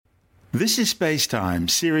This is Space Time,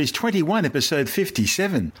 Series 21, Episode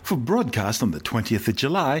 57, for broadcast on the 20th of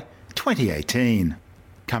July, 2018.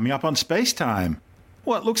 Coming up on Space Time,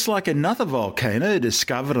 what looks like another volcano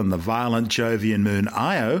discovered on the violent Jovian moon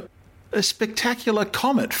Io, a spectacular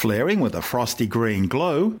comet flaring with a frosty green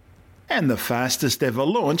glow, and the fastest ever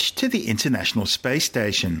launch to the International Space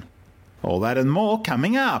Station. All that and more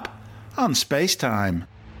coming up on Space Time.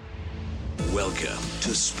 Welcome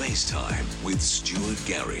to Space Time with Stuart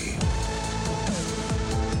Gary.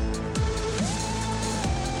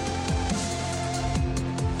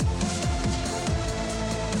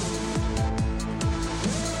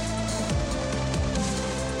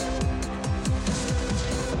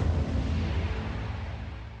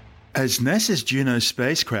 As NASA's Juno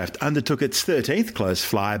spacecraft undertook its 13th close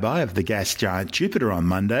flyby of the gas giant Jupiter on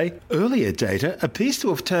Monday, earlier data appears to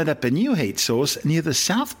have turned up a new heat source near the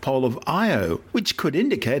south pole of Io, which could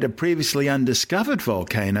indicate a previously undiscovered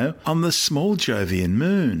volcano on the small Jovian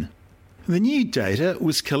moon. The new data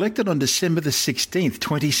was collected on December the 16th,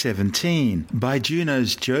 2017 by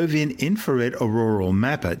Juno's Jovian Infrared Auroral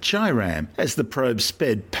Mapper, JIRAM, as the probe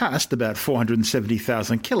sped past about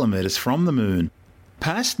 470,000 kilometres from the moon.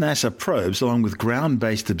 Past NASA probes, along with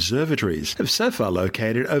ground-based observatories, have so far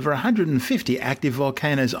located over 150 active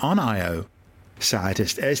volcanoes on Io.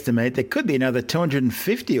 Scientists estimate there could be another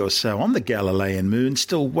 250 or so on the Galilean moon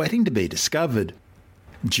still waiting to be discovered.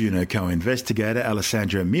 Juno co-investigator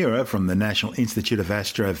Alessandro Mura from the National Institute of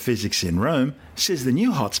Astrophysics in Rome says the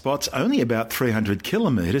new hotspot's only about 300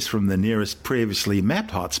 kilometres from the nearest previously mapped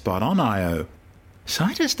hotspot on Io.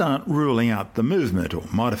 Scientists aren't ruling out the movement or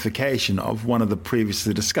modification of one of the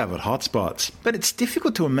previously discovered hotspots, but it's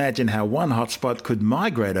difficult to imagine how one hotspot could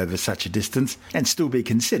migrate over such a distance and still be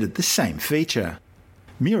considered the same feature.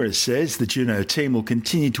 Mura says the Juno team will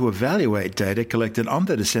continue to evaluate data collected on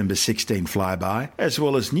the December 16 flyby, as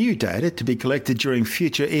well as new data to be collected during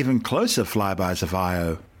future even closer flybys of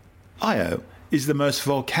Io. Io is the most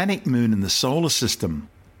volcanic moon in the solar system.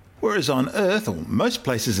 Whereas on Earth, or most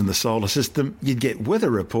places in the solar system, you'd get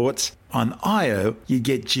weather reports, on Io you'd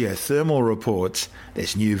get geothermal reports.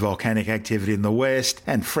 There's new volcanic activity in the west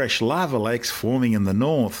and fresh lava lakes forming in the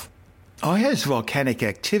north. Io's volcanic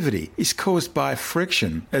activity is caused by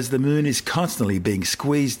friction, as the moon is constantly being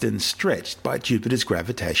squeezed and stretched by Jupiter's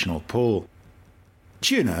gravitational pull.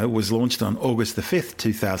 Juno was launched on August 5,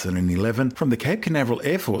 2011 from the Cape Canaveral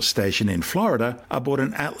Air Force Station in Florida aboard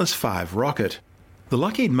an Atlas V rocket. The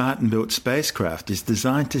Lockheed Martin-built spacecraft is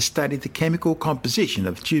designed to study the chemical composition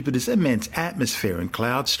of Jupiter's immense atmosphere and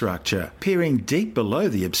cloud structure, peering deep below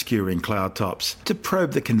the obscuring cloud tops to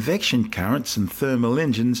probe the convection currents and thermal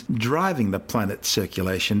engines driving the planet's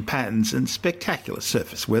circulation patterns and spectacular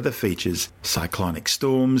surface weather features, cyclonic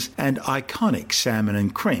storms, and iconic salmon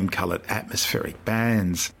and cream-coloured atmospheric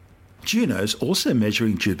bands. Juno's also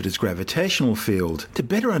measuring Jupiter's gravitational field to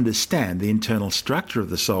better understand the internal structure of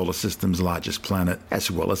the solar system's largest planet, as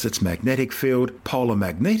well as its magnetic field, polar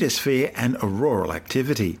magnetosphere, and auroral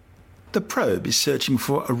activity. The probe is searching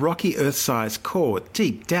for a rocky Earth-sized core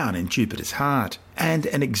deep down in Jupiter's heart, and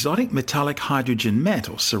an exotic metallic hydrogen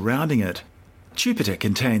mantle surrounding it. Jupiter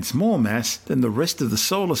contains more mass than the rest of the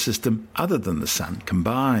solar system other than the Sun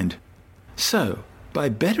combined. So, by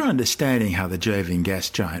better understanding how the Jovian gas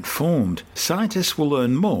giant formed, scientists will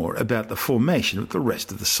learn more about the formation of the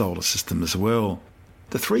rest of the solar system as well.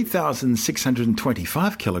 The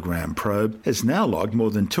 3,625 kilogram probe has now logged more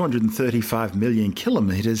than 235 million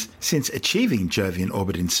kilometres since achieving Jovian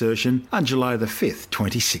orbit insertion on July 5,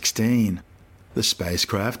 2016. The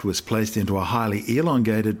spacecraft was placed into a highly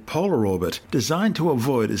elongated polar orbit designed to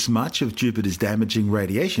avoid as much of Jupiter's damaging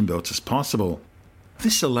radiation belts as possible.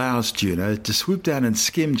 This allows Juno to swoop down and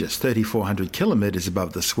skim just 3,400 kilometres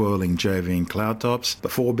above the swirling Jovian cloud tops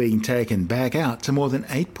before being taken back out to more than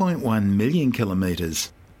 8.1 million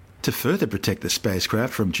kilometres. To further protect the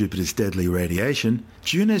spacecraft from Jupiter's deadly radiation,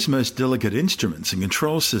 Juno's most delicate instruments and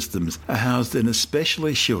control systems are housed in a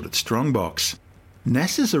specially shielded strongbox.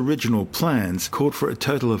 NASA's original plans called for a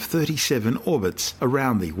total of 37 orbits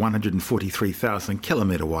around the 143,000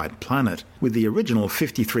 kilometre wide planet, with the original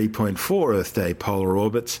 53.4 Earth day polar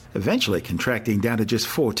orbits eventually contracting down to just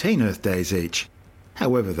 14 Earth days each.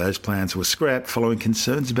 However, those plans were scrapped following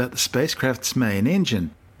concerns about the spacecraft's main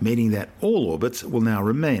engine, meaning that all orbits will now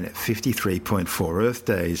remain at 53.4 Earth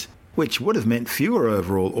days, which would have meant fewer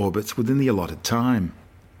overall orbits within the allotted time.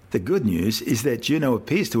 The good news is that Juno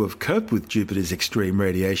appears to have coped with Jupiter's extreme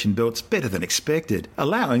radiation belts better than expected,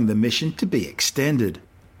 allowing the mission to be extended.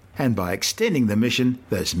 And by extending the mission,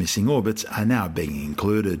 those missing orbits are now being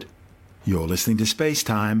included. You're listening to Space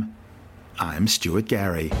Time. I'm Stuart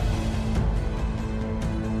Gary.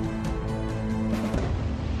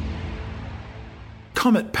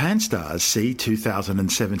 Comet Pan-STARRS C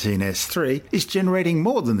 2017 S3 is generating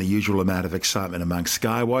more than the usual amount of excitement among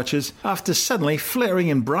skywatchers after suddenly flaring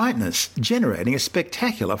in brightness, generating a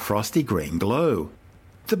spectacular frosty green glow.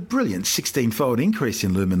 The brilliant 16-fold increase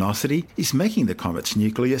in luminosity is making the comet's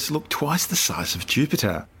nucleus look twice the size of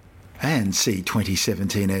Jupiter. And C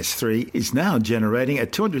 2017 S3 is now generating a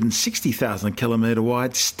 260,000 kilometre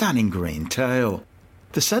wide stunning green tail.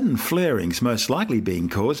 The sudden flarings most likely being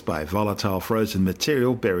caused by volatile frozen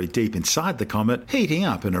material buried deep inside the comet heating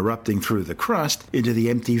up and erupting through the crust into the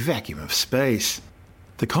empty vacuum of space.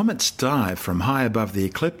 The comet's dive from high above the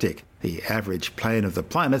ecliptic, the average plane of the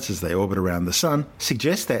planets as they orbit around the Sun,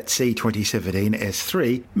 suggests that C 2017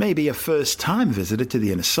 S3 may be a first-time visitor to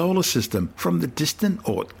the inner solar system from the distant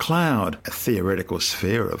Oort cloud, a theoretical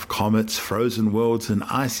sphere of comets, frozen worlds and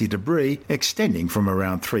icy debris extending from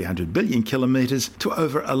around 300 billion kilometres to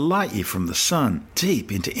over a light year from the Sun,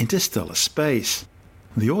 deep into interstellar space.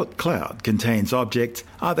 The Oort cloud contains objects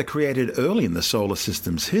either created early in the solar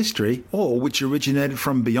system's history or which originated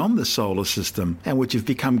from beyond the solar system and which have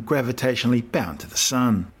become gravitationally bound to the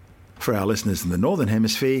Sun. For our listeners in the Northern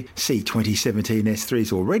Hemisphere, C 2017 S3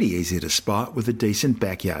 is already easy to spot with a decent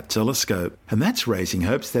backyard telescope, and that's raising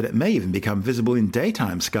hopes that it may even become visible in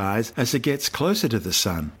daytime skies as it gets closer to the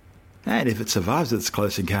Sun. And if it survives its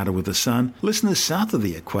close encounter with the Sun, listeners south of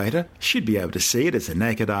the equator should be able to see it as a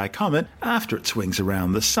naked-eye comet after it swings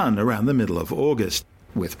around the Sun around the middle of August,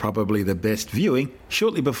 with probably the best viewing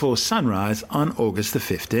shortly before sunrise on August the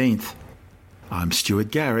 15th. I'm Stuart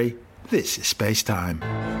Gary. This is Space Time.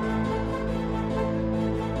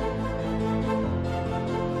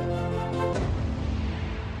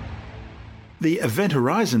 The Event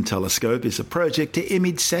Horizon Telescope is a project to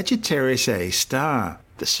image Sagittarius A star,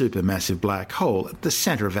 the supermassive black hole at the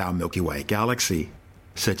centre of our Milky Way galaxy.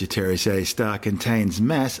 Sagittarius A star contains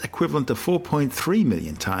mass equivalent to 4.3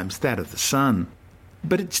 million times that of the Sun.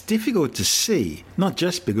 But it's difficult to see, not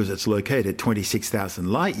just because it's located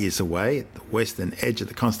 26,000 light-years away at the western edge of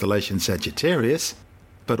the constellation Sagittarius,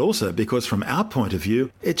 but also because from our point of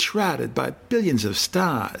view, it's shrouded by billions of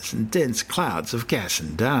stars and dense clouds of gas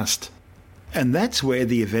and dust. And that's where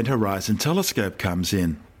the Event Horizon Telescope comes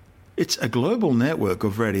in. It's a global network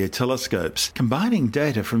of radio telescopes combining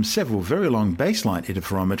data from several very long baseline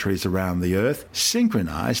interferometries around the Earth,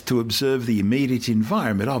 synchronized to observe the immediate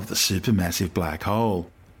environment of the supermassive black hole.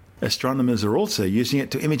 Astronomers are also using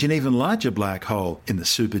it to image an even larger black hole in the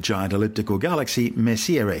supergiant elliptical galaxy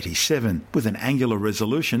Messier 87, with an angular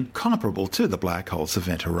resolution comparable to the black hole's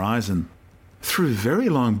event horizon. Through very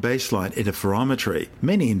long baseline interferometry,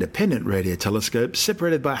 many independent radio telescopes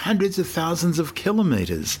separated by hundreds of thousands of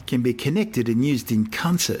kilometres can be connected and used in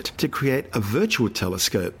concert to create a virtual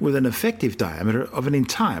telescope with an effective diameter of an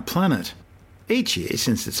entire planet. Each year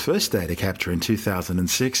since its first data capture in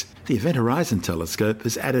 2006, the Event Horizon Telescope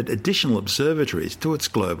has added additional observatories to its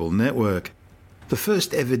global network. The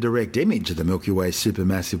first ever direct image of the Milky Way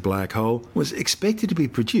supermassive black hole was expected to be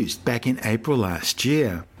produced back in April last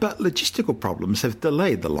year, but logistical problems have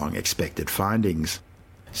delayed the long-expected findings.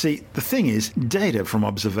 See, the thing is, data from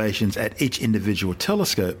observations at each individual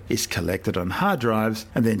telescope is collected on hard drives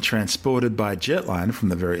and then transported by jetline from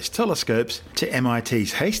the various telescopes to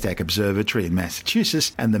MIT's Haystack Observatory in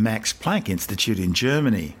Massachusetts and the Max Planck Institute in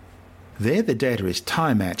Germany. There the data is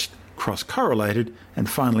time-matched, cross-correlated and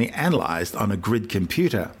finally analysed on a grid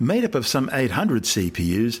computer made up of some 800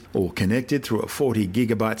 CPUs, all connected through a 40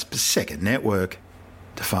 gigabytes per second network.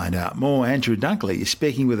 To find out more, Andrew Dunkley is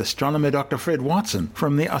speaking with astronomer Dr. Fred Watson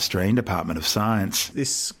from the Australian Department of Science.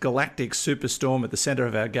 This galactic superstorm at the centre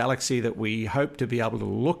of our galaxy that we hope to be able to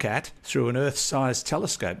look at through an Earth-sized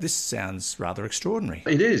telescope, this sounds rather extraordinary.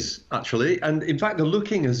 It is, actually. And in fact, the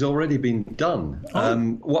looking has already been done.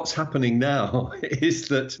 What's happening now is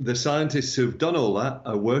that the scientists who've done all that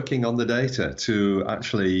are working on the data to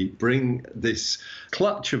actually bring this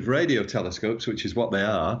clutch of radio telescopes, which is what they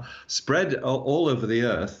are, spread all over the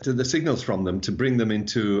Earth, to the signals from them to bring them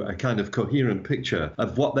into a kind of coherent picture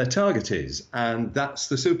of what their target is. And that's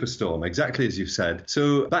the superstorm, exactly as you've said.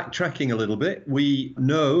 So backtracking a little bit, we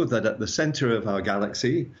know that at the center of our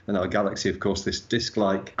galaxy, and our galaxy, of course, this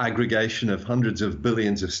disk-like aggregation of hundreds of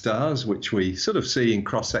billions of stars, which we sort of see in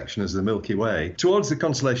cross-section as the Milky Way, towards the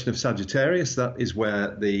constellation of Sagittarius, that is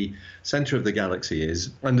where the center of the galaxy is.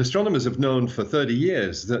 And astronomers have known for 30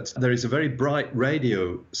 years that there is a very bright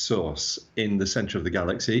radio source in the center of the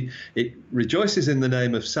galaxy. It rejoices in the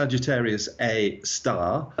name of Sagittarius A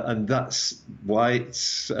star, and that's why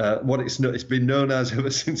it's what it's been known as ever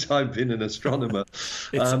since I've been an astronomer.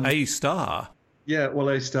 It's A star. Yeah, well,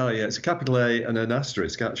 A star, yeah. It's a capital A and an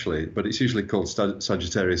asterisk, actually, but it's usually called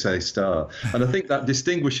Sagittarius A star. And I think that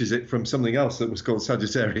distinguishes it from something else that was called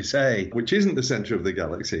Sagittarius A, which isn't the centre of the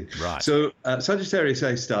galaxy. Right. So Sagittarius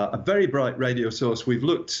A star, a very bright radio source. We've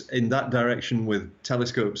looked in that direction with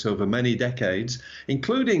telescopes over many decades,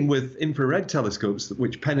 including with infrared telescopes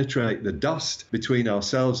which penetrate the dust between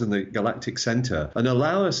ourselves and the galactic centre and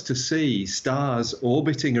allow us to see stars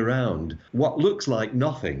orbiting around what looks like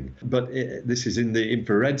nothing, but this is in the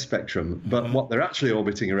infrared spectrum, but what they're actually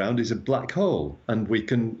orbiting around is a black hole. And we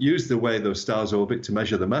can use the way those stars orbit to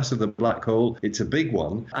measure the mass of the black hole. It's a big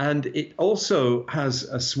one. And it also has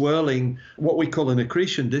a swirling, what we call an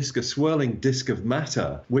accretion disk, a swirling disk of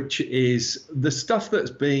matter, which is the stuff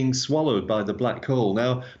that's being swallowed by the black hole.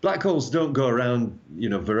 Now, black holes don't go around,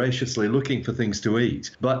 voraciously looking for things to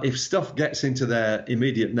eat. But if stuff gets into their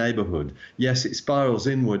immediate neighborhood, yes, it spirals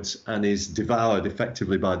inwards and is devoured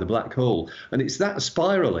effectively by the black hole. And it's that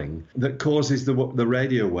spiraling that causes the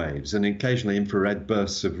radio waves and occasionally infrared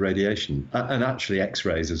bursts of radiation, and actually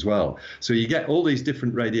X-rays as well. So you get all these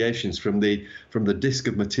different radiations from the disk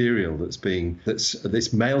of material that's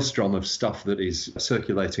this maelstrom of stuff that is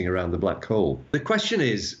circulating around the black hole. The question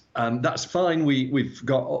is, that's fine. We've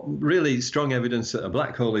got really strong evidence that a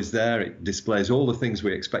black hole is there. It displays all the things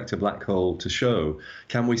we expect a black hole to show.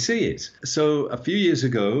 Can we see it? So a few years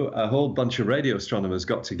ago, a whole bunch of radio astronomers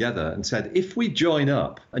got together and said, if we join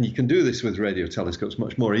up, and you can do this with radio telescopes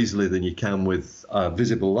much more easily than you can with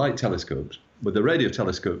visible light telescopes. With a radio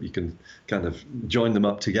telescope, you can kind of join them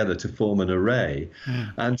up together to form an array.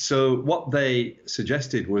 And so what they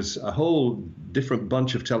suggested was a whole different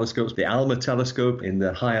bunch of telescopes, the ALMA telescope in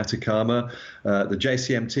the high Atacama, the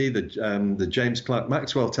JCMT, the James Clerk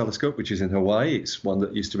Maxwell telescope, which is in Hawaii. It's one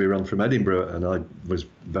that used to be run from Edinburgh, and I was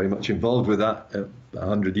very much involved with that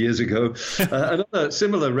 100 years ago. And other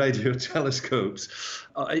similar radio telescopes.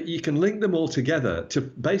 You can link them all together to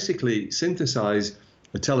basically synthesize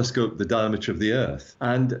a telescope the diameter of the Earth.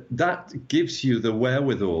 And that gives you the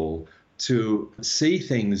wherewithal to see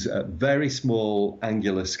things at very small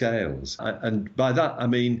angular scales. And by that, I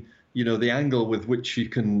mean, the angle with which you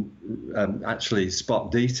can actually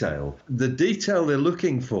spot detail. The detail they're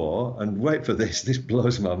looking for, and wait for this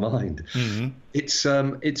blows my mind. It's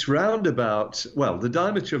round about, the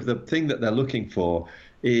diameter of the thing that they're looking for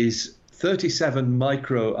is 37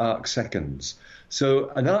 micro arc seconds. So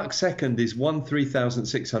an arc second is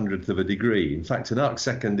 1/3600th of a degree. In fact, an arc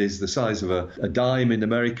second is the size of a dime in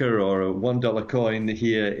America, or a $1 coin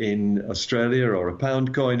here in Australia, or a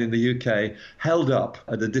pound coin in the UK, held up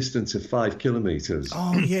at a distance of 5 kilometres.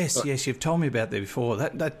 Oh, yes, you've told me about that before.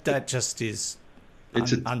 That just is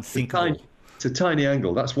unthinkable. It's a tiny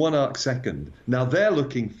angle. That's 1 arc second. Now they're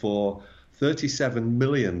looking for 37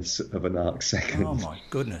 millionths of an arc second. Oh, my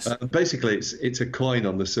goodness. Basically, it's a coin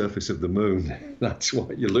on the surface of the moon. That's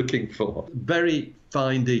what you're looking for. Very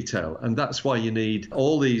fine detail, and that's why you need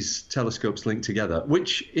all these telescopes linked together,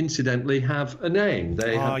 which, incidentally, have a name.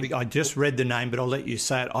 I just read the name, but I'll let you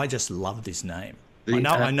say it. I just love this name.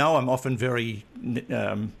 I know I'm often very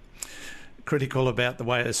critical about the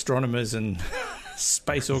way astronomers and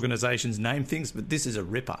space organisations name things, but this is a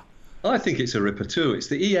ripper. I think it's a ripper too. It's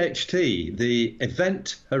the EHT, the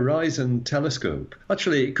Event Horizon Telescope.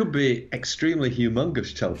 Actually, it could be extremely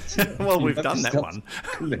humongous telescope. Well, we've done that one.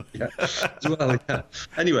 Yeah.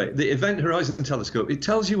 Anyway, the Event Horizon Telescope, it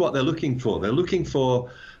tells you what they're looking for. They're looking for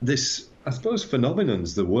this, I suppose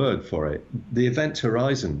phenomenon's the word for it, the event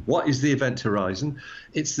horizon. What is the event horizon?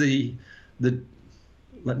 It's the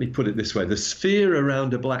let me put it this way, the sphere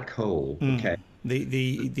around a black hole. Okay.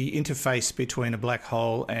 The interface between a black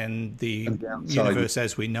hole and the universe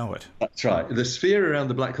as we know it. That's right. The sphere around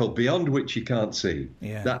the black hole beyond which you can't see.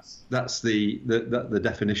 Yeah. That's the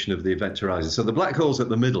definition of the event horizon. So the black hole's at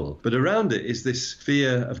the middle, but around it is this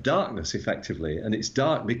sphere of darkness, effectively, and it's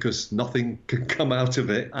dark because nothing can come out of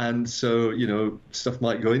it, and so stuff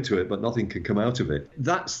might go into it, but nothing can come out of it.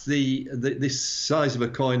 That's this size of a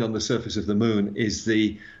coin on the surface of the moon is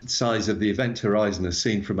the size of the event horizon as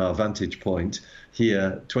seen from our vantage point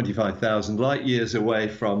here, 25,000 light years away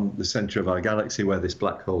from the center of our galaxy where this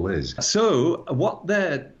black hole is. So what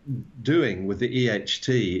they're doing with the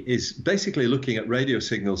EHT is basically looking at radio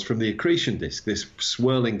signals from the accretion disk, this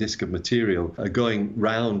swirling disk of material going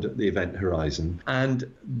round the event horizon.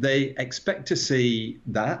 And they expect to see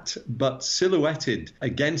that, but silhouetted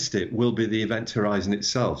against it will be the event horizon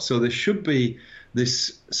itself. So there should be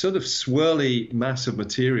this sort of swirly mass of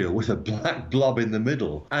material with a black blob in the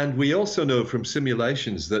middle. And we also know from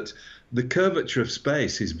simulations that the curvature of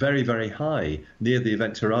space is very, very high near the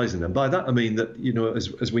event horizon. And by that, I mean that,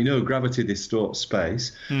 as we know, gravity distorts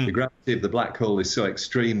space. The gravity of the black hole is so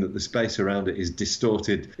extreme that the space around it is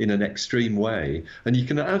distorted in an extreme way. And you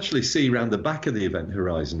can actually see around the back of the event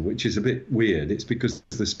horizon, which is a bit weird. It's because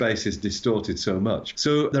the space is distorted so much.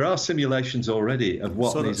 So there are simulations already of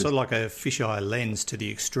what... Sort of like a fisheye lens to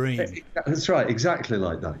the extreme. That's right, exactly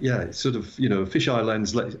like that. Yeah, it's sort of, a fisheye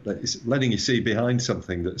lens letting you see behind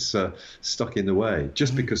something that's... stuck in the way,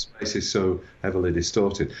 just because space is so heavily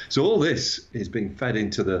distorted. So all this is being fed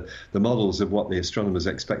into the models of what the astronomers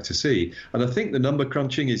expect to see. And I think the number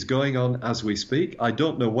crunching is going on as we speak. I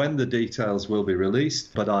don't know when the details will be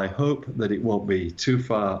released, but I hope that it won't be too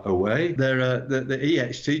far away. The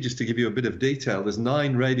EHT, just to give you a bit of detail, there's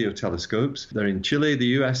 9 radio telescopes. They're in Chile,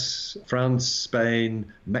 the US, France,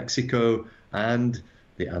 Spain, Mexico, and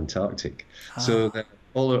the Antarctic. So they're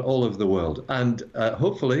all over the world. And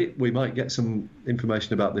hopefully we might get some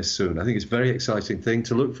information about this soon. I think it's a very exciting thing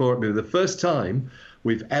to look forward to. The first time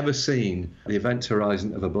we've ever seen the event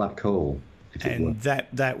horizon of a black hole. And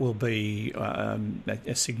that will be a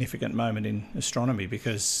significant moment in astronomy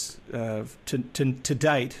because to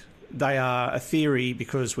date, they are a theory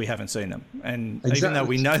because we haven't seen them. And exactly. Even though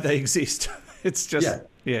we know they exist, it's just...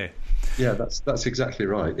 Yeah, that's exactly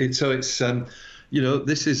right. It's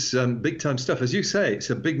this is big-time stuff. As you say, it's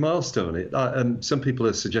a big milestone. Some people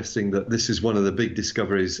are suggesting that this is one of the big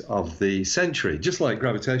discoveries of the century, just like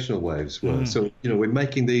gravitational waves were. So, we're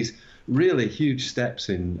making these really huge steps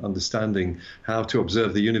in understanding how to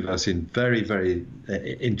observe the universe in very, very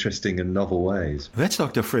interesting and novel ways. That's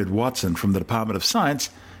Dr. Fred Watson from the Department of Science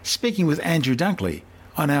speaking with Andrew Dunkley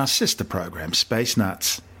on our sister program, Space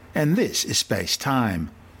Nuts. And this is Space Time.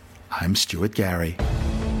 I'm Stuart Gary.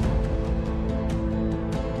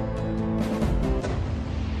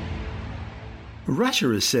 Russia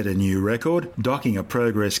has set a new record, docking a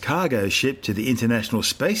Progress cargo ship to the International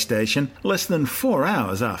Space Station less than 4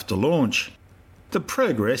 hours after launch. The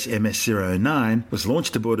Progress MS-09 was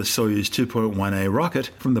launched aboard a Soyuz 2.1A rocket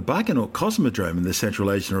from the Baikonur Cosmodrome in the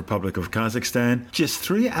Central Asian Republic of Kazakhstan just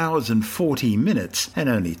 3 hours and 40 minutes and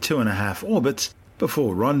only 2.5 orbits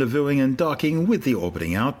before rendezvousing and docking with the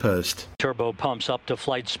orbiting outpost. Turbo pumps up to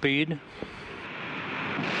flight speed.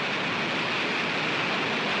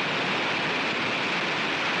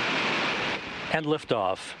 And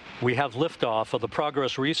liftoff. We have liftoff of the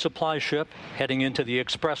Progress resupply ship heading into the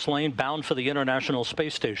express lane bound for the International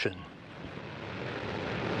Space Station.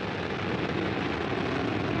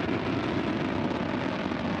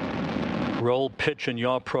 Roll, pitch, and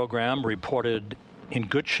yaw program reported in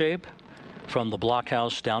good shape from the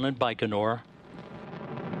blockhouse down in Baikonur.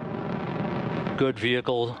 Good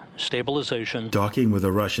vehicle stabilization. Docking with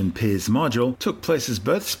a Russian Pirs module took place as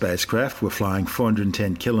both spacecraft were flying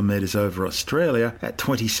 410 kilometres over Australia at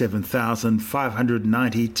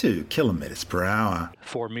 27,592 kilometres per hour.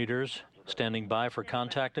 4 meters, standing by for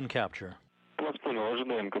contact and capture.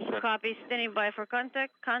 Copy, standing by for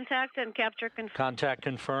contact and capture confirmed. Contact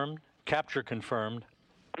confirmed, capture confirmed.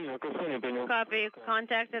 Copy,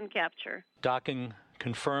 contact and capture. Docking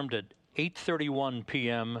confirmed at 8:31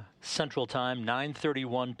 p.m. Central Time,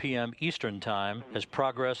 9:31 p.m. Eastern Time, as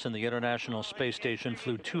Progress in the International Space Station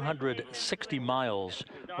flew 260 miles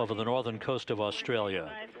over the northern coast of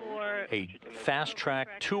Australia. A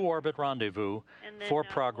fast-track 2-orbit rendezvous for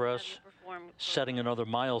Progress, setting another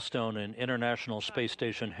milestone in International Space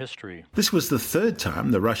Station history. This was the third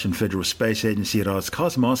time the Russian Federal Space Agency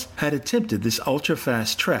Roscosmos had attempted this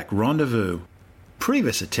ultra-fast-track rendezvous.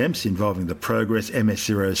 Previous attempts involving the Progress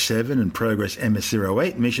MS-07 and Progress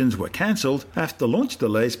MS-08 missions were cancelled after launch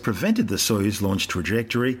delays prevented the Soyuz launch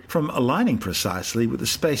trajectory from aligning precisely with the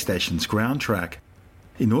space station's ground track.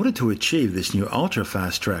 In order to achieve this new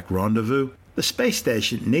ultra-fast-track rendezvous, the space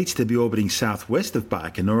station needs to be orbiting southwest of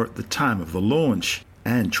Baikonur at the time of the launch,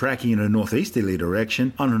 and tracking in a northeasterly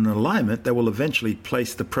direction on an alignment that will eventually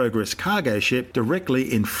place the Progress cargo ship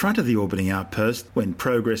directly in front of the orbiting outpost when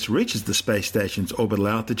Progress reaches the space station's orbital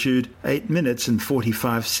altitude 8 minutes and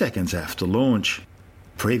 45 seconds after launch.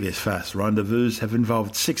 Previous fast rendezvous have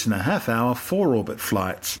involved 6.5-hour 4-orbit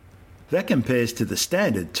flights. That compares to the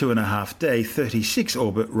standard 2.5-day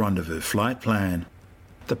 36-orbit rendezvous flight plan.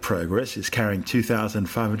 The Progress is carrying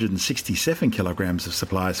 2,567 kilograms of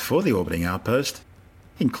supplies for the orbiting outpost,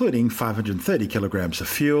 including 530 kilograms of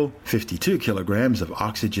fuel, 52 kilograms of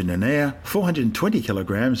oxygen and air, 420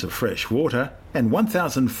 kilograms of fresh water, and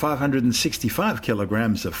 1,565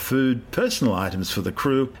 kilograms of food, personal items for the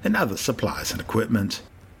crew, and other supplies and equipment.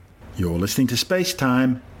 You're listening to Space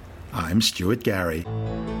Time. I'm Stuart Gary.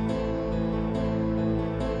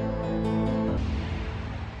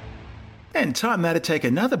 And time now to take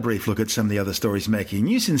another brief look at some of the other stories making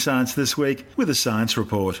news in science this week with a science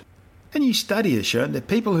report. A new study has shown that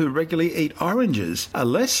people who regularly eat oranges are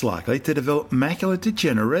less likely to develop macular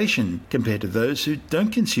degeneration compared to those who don't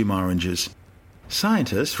consume oranges.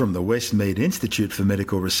 Scientists from the Westmead Institute for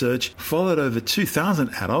Medical Research followed over 2,000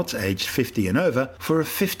 adults aged 50 and over for a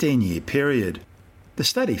 15-year period. The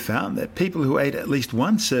study found that people who ate at least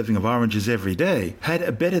one serving of oranges every day had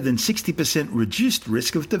a better than 60% reduced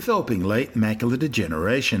risk of developing late macular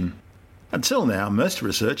degeneration. Until now, most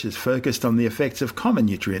research has focused on the effects of common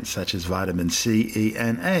nutrients such as vitamin C, E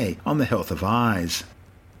and A on the health of eyes.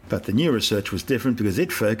 But the new research was different because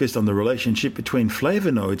it focused on the relationship between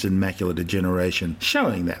flavonoids and macular degeneration,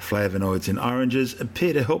 showing that flavonoids in oranges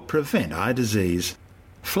appear to help prevent eye disease.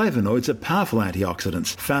 Flavonoids are powerful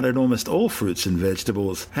antioxidants found in almost all fruits and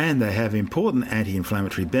vegetables, and they have important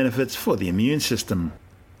anti-inflammatory benefits for the immune system.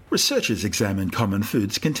 Researchers examined common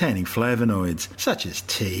foods containing flavonoids, such as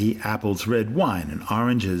tea, apples, red wine, and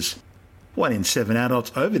oranges. 1 in 7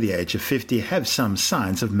 adults over the age of 50 have some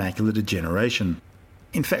signs of macular degeneration.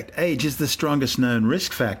 In fact, age is the strongest known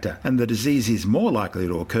risk factor, and the disease is more likely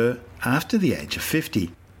to occur after the age of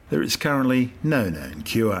 50. There is currently no known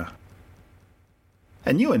cure.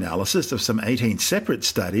 A new analysis of some 18 separate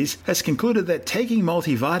studies has concluded that taking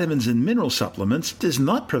multivitamins and mineral supplements does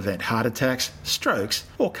not prevent heart attacks, strokes,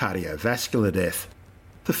 or cardiovascular death.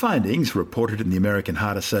 The findings, reported in the American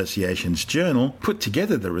Heart Association's journal, put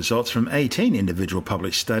together the results from 18 individual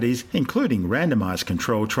published studies, including randomized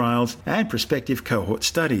control trials and prospective cohort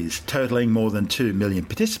studies, totaling more than 2 million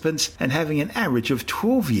participants and having an average of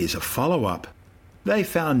 12 years of follow-up. They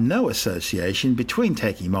found no association between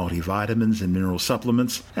taking multivitamins and mineral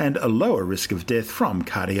supplements and a lower risk of death from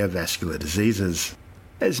cardiovascular diseases.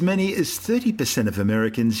 As many as 30% of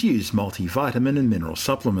Americans use multivitamin and mineral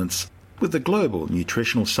supplements, with the global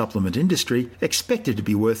nutritional supplement industry expected to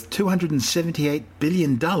be worth $278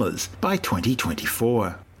 billion by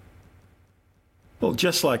 2024. Well,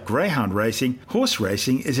 just like greyhound racing, horse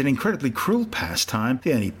racing is an incredibly cruel pastime,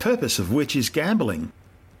 the only purpose of which is gambling.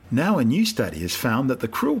 Now a new study has found that the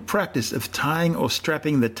cruel practice of tying or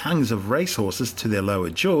strapping the tongues of racehorses to their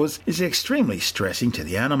lower jaws is extremely stressing to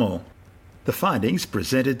the animal. The findings,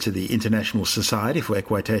 presented to the International Society for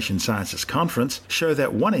Equitation Sciences Conference, show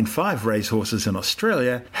that 1 in 5 racehorses in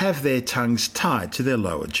Australia have their tongues tied to their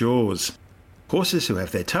lower jaws. Horses who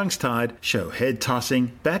have their tongues tied show head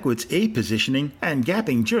tossing, backwards ear positioning, and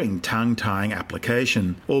gapping during tongue tying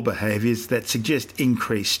application, all behaviours that suggest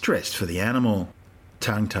increased stress for the animal.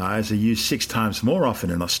 Tongue ties are used 6 times more often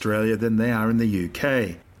in Australia than they are in the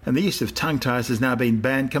UK, and the use of tongue ties has now been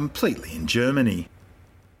banned completely in Germany.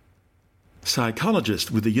 Psychologists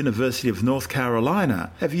with the University of North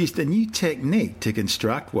Carolina have used a new technique to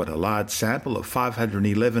construct what a large sample of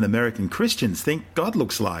 511 American Christians think God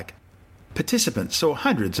looks like. Participants saw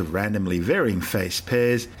hundreds of randomly varying face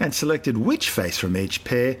pairs and selected which face from each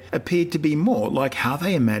pair appeared to be more like how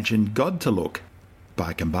they imagined God to look.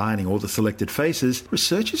 By combining all the selected faces,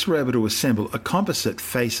 researchers were able to assemble a composite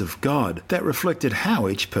face of God that reflected how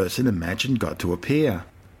each person imagined God to appear.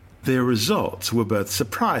 Their results were both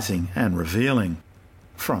surprising and revealing.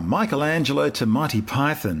 From Michelangelo to Monty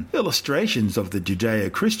Python, illustrations of the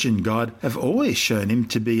Judeo-Christian God have always shown him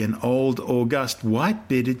to be an old, august,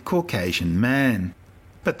 white-bearded Caucasian man.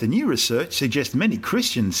 But the new research suggests many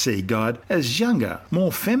Christians see God as younger,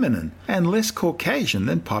 more feminine, and less Caucasian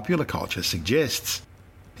than popular culture suggests.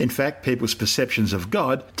 In fact, people's perceptions of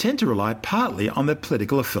God tend to rely partly on their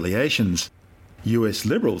political affiliations. US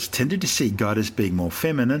liberals tended to see God as being more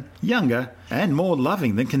feminine, younger, and more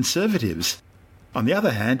loving than conservatives. On the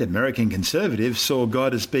other hand, American conservatives saw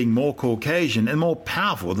God as being more Caucasian and more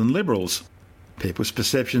powerful than liberals. People's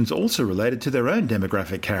perceptions also related to their own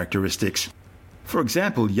demographic characteristics. For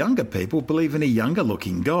example, younger people believe in a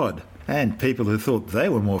younger-looking God, and people who thought they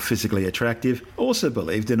were more physically attractive also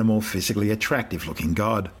believed in a more physically attractive-looking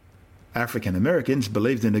God. African Americans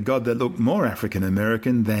believed in a God that looked more African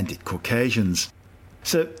American than did Caucasians.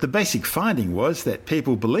 So the basic finding was that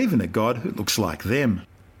people believe in a God who looks like them.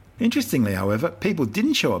 Interestingly, however, people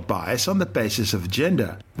didn't show a bias on the basis of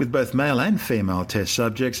gender, with both male and female test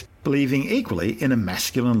subjects believing equally in a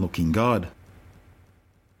masculine-looking God.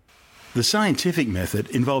 The scientific method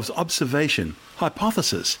involves observation,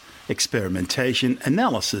 hypothesis, experimentation,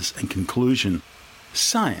 analysis, and conclusion.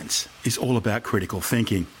 Science is all about critical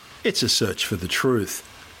thinking. It's a search for the truth.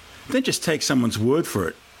 Don't just take someone's word for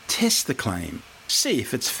it. Test the claim. See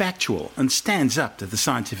if it's factual and stands up to the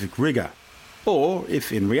scientific rigour. or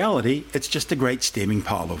if in reality it's just a great steaming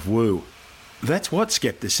pile of woo. That's what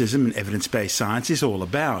skepticism and evidence-based science is all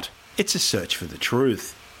about. It's a search for the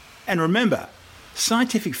truth. And remember,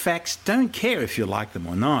 scientific facts don't care if you like them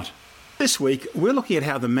or not. This week, we're looking at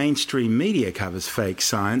how the mainstream media covers fake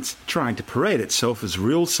science, trying to parade itself as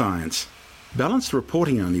real science. Balanced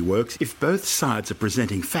reporting only works if both sides are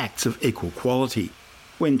presenting facts of equal quality.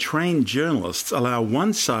 When trained journalists allow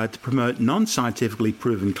one side to promote non-scientifically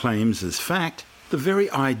proven claims as fact, the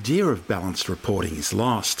very idea of balanced reporting is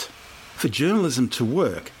lost. For journalism to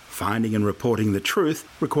work, finding and reporting the truth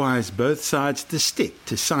requires both sides to stick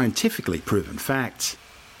to scientifically proven facts.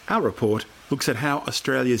 Our report looks at how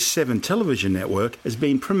Australia's 7 television network has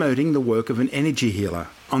been promoting the work of an energy healer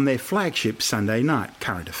on their flagship Sunday night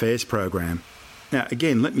current affairs program. Now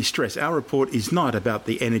again, let me stress, our report is not about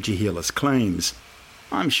the energy healer's claims.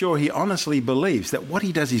 I'm sure he honestly believes that what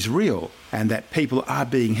he does is real and that people are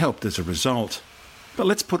being helped as a result. But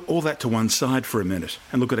let's put all that to one side for a minute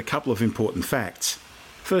and look at a couple of important facts.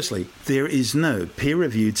 Firstly, there is no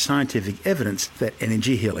peer-reviewed scientific evidence that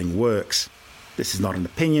energy healing works. This is not an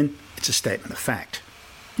opinion, it's a statement of fact.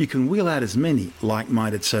 You can wheel out as many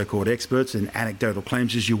like-minded so-called experts and anecdotal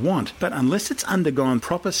claims as you want, but unless it's undergone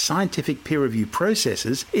proper scientific peer review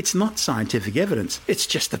processes, it's not scientific evidence. It's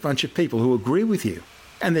just a bunch of people who agree with you.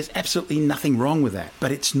 And there's absolutely nothing wrong with that,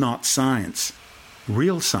 but it's not science.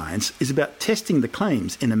 Real science is about testing the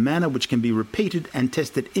claims in a manner which can be repeated and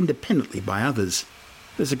tested independently by others.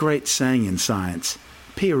 There's a great saying in science,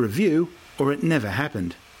 peer review or it never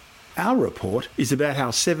happened. Our report is about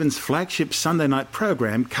how Seven's flagship Sunday night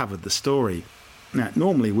program covered the story. Now,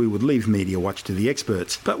 normally we would leave Media Watch to the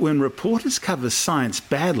experts, but when reporters cover science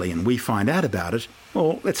badly and we find out about it,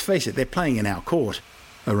 well, let's face it, they're playing in our court.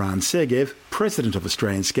 Aran Sergev, president of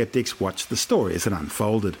Australian Skeptics, watched the story as it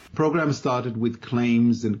unfolded. The program started with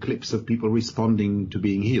claims and clips of people responding to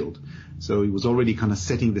being healed. So he was already kind of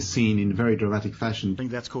setting the scene in very dramatic fashion. I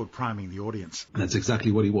think that's called priming the audience. That's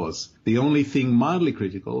exactly what he was. The only thing mildly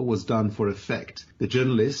critical was done for effect. The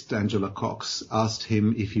journalist, Angela Cox, asked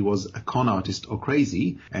him if he was a con artist or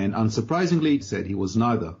crazy, and unsurprisingly said he was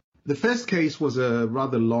neither. The first case was a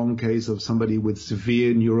rather long case of somebody with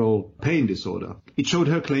severe neural pain disorder. It showed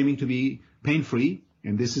her claiming to be pain-free,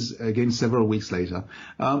 and this is, again, several weeks later.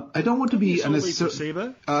 I don't want to be...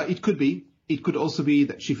 placebo? It could be. It could also be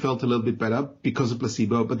that she felt a little bit better because of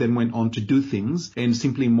placebo, but then went on to do things and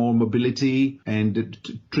simply more mobility and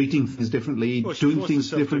treating things differently, doing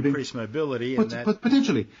things differently. Increase mobility, but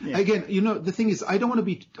potentially. Yeah. Again, the thing is, I don't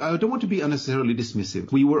want to be unnecessarily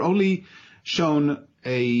dismissive. We were only shown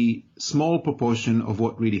a small proportion of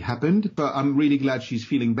what really happened, but I'm really glad she's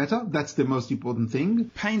feeling better. That's the most important thing.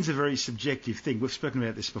 Pain's a very subjective thing. We've spoken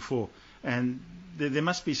about this before, and there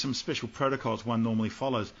must be some special protocols one normally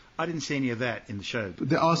follows. I didn't see any of that in the show.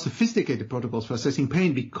 There are sophisticated protocols for assessing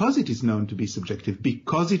pain because it is known to be subjective,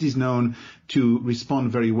 because it is known to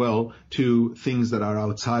respond very well to things that are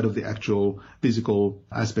outside of the actual physical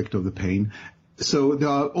aspect of the pain. So there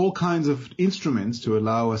are all kinds of instruments to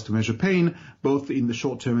allow us to measure pain, both in the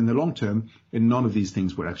short term and the long term, and none of these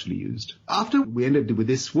things were actually used. After we ended with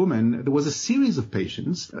this woman, there was a series of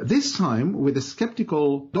patients, this time with a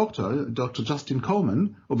skeptical doctor, Dr. Justin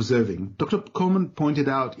Coleman, observing. Dr. Coleman pointed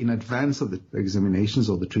out in advance of the examinations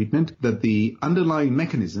or the treatment that the underlying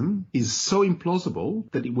mechanism is so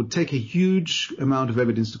implausible that it would take a huge amount of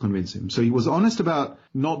evidence to convince him. So he was honest about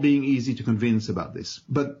not being easy to convince about this.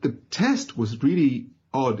 But the test was really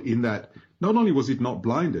odd in that not only was it not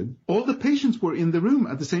blinded, all the patients were in the room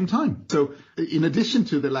at the same time. So in addition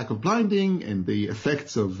to the lack of blinding and the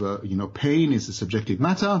effects of, pain is a subjective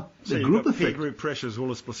matter, so the group effect. Peer group pressure as well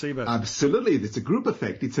as placebo. Absolutely. It's a group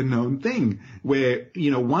effect. It's a known thing where,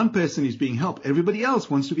 one person is being helped. Everybody else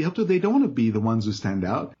wants to be helped. They don't want to be the ones who stand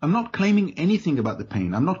out. I'm not claiming anything about the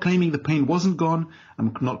pain. I'm not claiming the pain wasn't gone.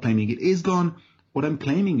 I'm not claiming it is gone. What I'm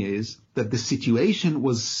claiming is that the situation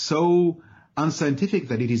was so unscientific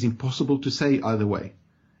that it is impossible to say either way.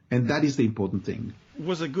 And that is the important thing.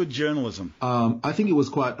 Was it good journalism? I think it was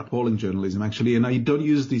quite appalling journalism, actually, and I don't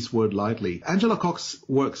use this word lightly. Angela Cox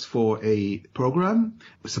works for a program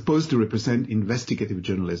supposed to represent investigative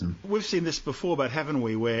journalism. We've seen this before, haven't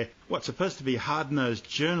we, where what's supposed to be hard-nosed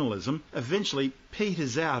journalism eventually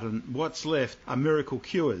peters out and what's left are miracle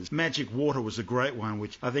cures. Magic Water was a great one,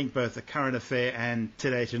 which I think both The Current Affair and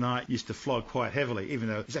Today Tonight used to flog quite heavily, even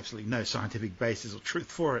though there's absolutely no scientific basis or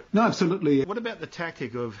truth for it. No, absolutely. What about the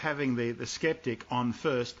tactic of having the skeptic on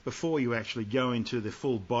first before you actually go into the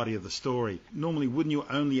full body of the story? Normally, wouldn't you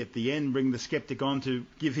only at the end bring the skeptic on to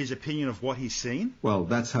give his opinion of what he's seen? Well,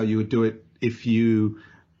 that's how you would do it if you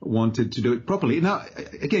wanted to do it properly. Now,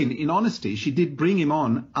 again, in honesty, she did bring him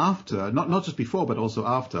on after, not just before, but also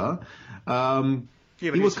after. But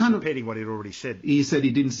he was kind of repeating what he'd already said. He said he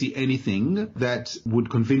didn't see anything that would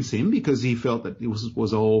convince him because he felt that it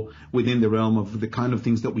was all within the realm of the kind of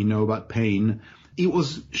things that we know about pain. It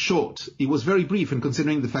was short. It was very brief, and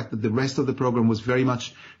considering the fact that the rest of the program was very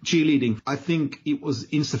much cheerleading, I think it was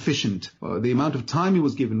insufficient. The amount of time he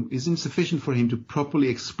was given is insufficient for him to properly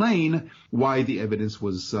explain why the evidence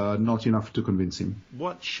was not enough to convince him.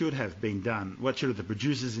 What should have been done? What should have the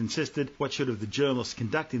producers insisted? What should have the journalists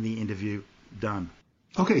conducting the interview done?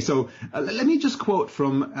 Okay, so let me just quote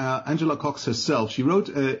from Angela Cox herself. She wrote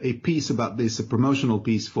a piece about this, a promotional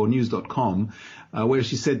piece for news.com, where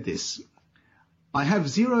she said this: I have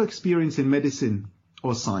zero experience in medicine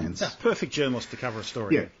or science. That's a perfect journalist to cover a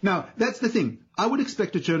story. Yeah. Now, that's the thing. I would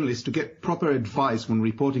expect a journalist to get proper advice when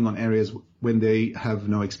reporting on areas when they have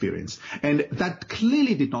no experience. And that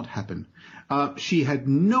clearly did not happen. She had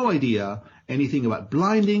no idea anything about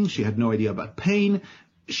blinding. She had no idea about pain.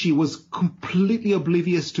 She was completely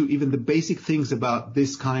oblivious to even the basic things about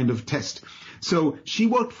this kind of test. So she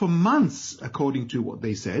worked for months, according to what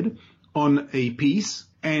they said, on a piece.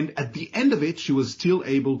 And at the end of it, she was still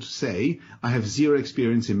able to say, I have zero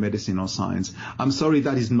experience in medicine or science. I'm sorry,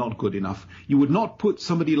 that is not good enough. You would not put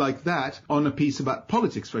somebody like that on a piece about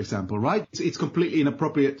politics, for example, right? It's completely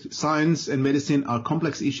inappropriate. Science and medicine are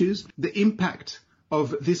complex issues. The impact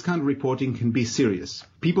of this kind of reporting can be serious.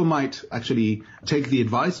 People might actually take the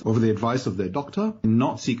advice over the advice of their doctor and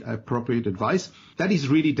not seek appropriate advice. That is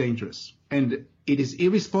really dangerous. And it is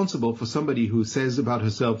irresponsible for somebody who says about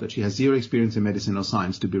herself that she has zero experience in medicine or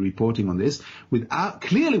science to be reporting on this without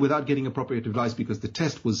getting appropriate advice, because the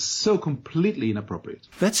test was so completely inappropriate.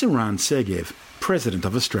 That's Eran Segev, president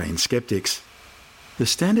of Australian Skeptics. The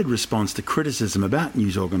standard response to criticism about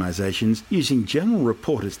news organisations using general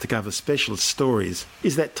reporters to cover specialist stories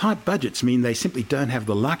is that tight budgets mean they simply don't have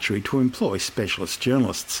the luxury to employ specialist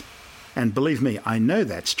journalists. And believe me, I know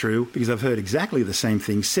that's true because I've heard exactly the same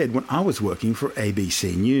thing said when I was working for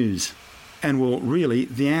ABC News. And well, really,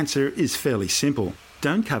 the answer is fairly simple.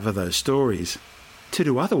 Don't cover those stories. To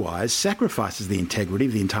do otherwise sacrifices the integrity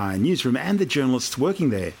of the entire newsroom and the journalists working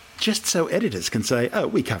there, just so editors can say, oh,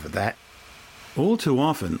 we covered that. All too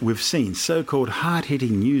often, we've seen so-called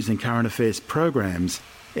hard-hitting news and current affairs programs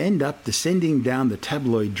end up descending down the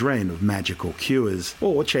tabloid drain of magical cures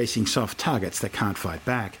or chasing soft targets that can't fight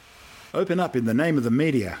back. Open up in the name of the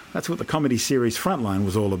media. That's what the comedy series Frontline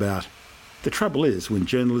was all about. The trouble is, when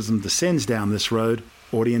journalism descends down this road,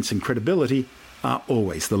 audience and credibility are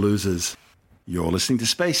always the losers. You're listening to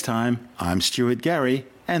Space Time. I'm Stuart Gary,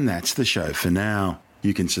 and that's the show for now.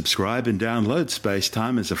 You can subscribe and download Space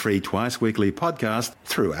Time as a free twice-weekly podcast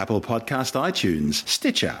through Apple Podcast iTunes,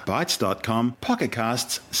 Stitcher, Bytes.com, Pocket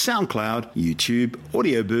Casts, SoundCloud, YouTube,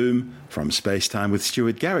 Audio Boom, from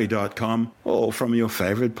spacetimewithstuartgary.com, or from your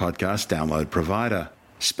favourite podcast download provider.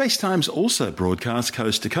 Spacetime's also broadcast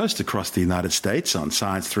coast to coast across the United States on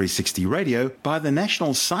Science 360 Radio by the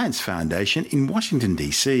National Science Foundation in Washington,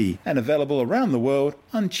 D.C., and available around the world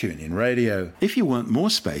on TuneIn Radio. If you want more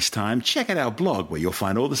Spacetime, check out our blog where you'll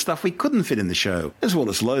find all the stuff we couldn't fit in the show, as well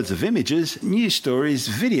as loads of images, news stories,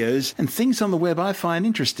 videos, and things on the web I find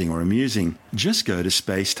interesting or amusing. Just go to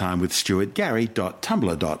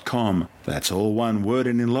spacetimewithstuartgary.tumblr.com. That's all one word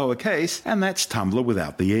and in lowercase, and that's Tumblr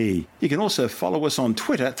without the E. You can also follow us on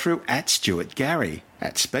Twitter through @StuartGary,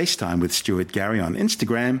 at Spacetime with Stuart Gary on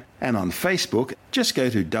Instagram, and on Facebook, just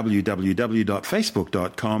go to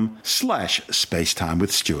www.facebook.com/Spacetime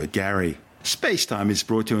with Stuart Gary. Spacetime is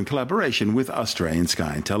brought to you in collaboration with Australian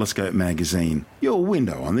Sky and Telescope magazine, your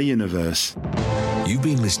window on the universe. You've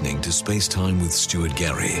been listening to Spacetime with Stuart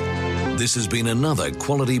Gary. This has been another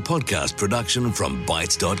quality podcast production from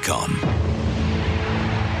Bytes.com.